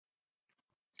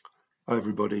Hi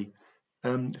everybody.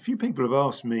 A few people have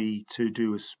asked me to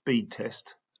do a speed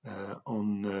test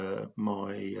on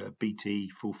my BT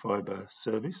Full Fibre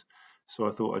service, so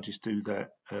I thought I'd just do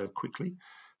that quickly.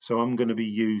 So I'm going to be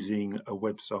using a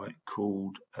website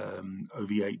called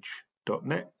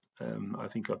ovh.net. I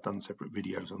think I've done separate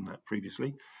videos on that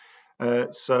previously.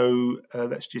 So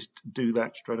let's just do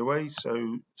that straight away.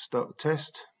 So start the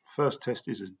test. First test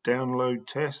is a download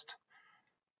test.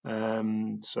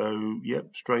 So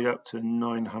yep, straight up to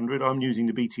 900. I'm using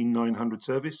the BT 900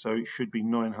 service, so it should be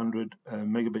 900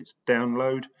 megabits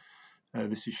download.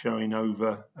 This is showing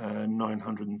over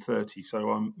 930, so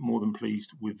I'm more than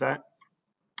pleased with that.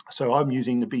 So I'm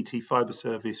using the BT Fibre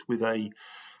service with a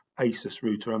ASUS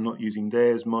router. I'm not using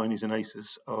theirs. Mine is an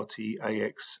ASUS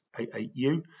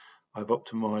RT-AX88U. I've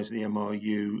optimized the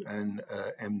MRU and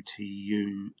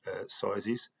MTU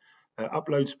sizes.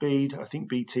 Upload speed, I think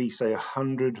BT say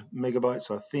 100 megabytes,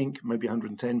 I think maybe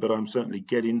 110, but I'm certainly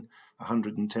getting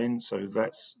 110, so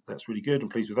that's really good. I'm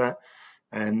pleased with that.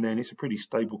 And then it's a pretty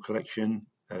stable connection,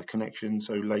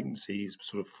 so latency is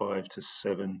sort of 5 to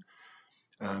 7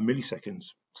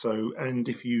 milliseconds. So, and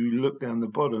if you look down the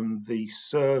bottom, the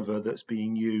server that's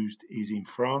being used is in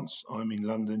France. I'm in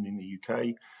London in the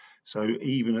UK, so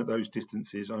even at those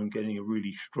distances, I'm getting a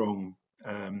really strong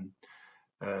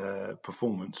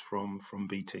performance from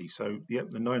BT. So yep,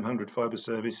 the 900 fibre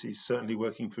service is certainly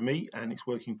working for me, and it's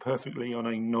working perfectly on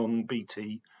a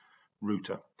non-BT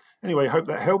router. Anyway, hope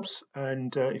that helps,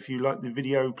 and if you like the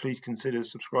video, please consider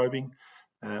subscribing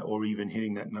or even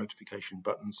hitting that notification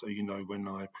button so you know when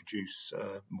I produce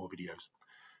more videos.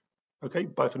 Okay,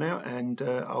 bye for now, and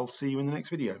I'll see you in the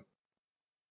next video.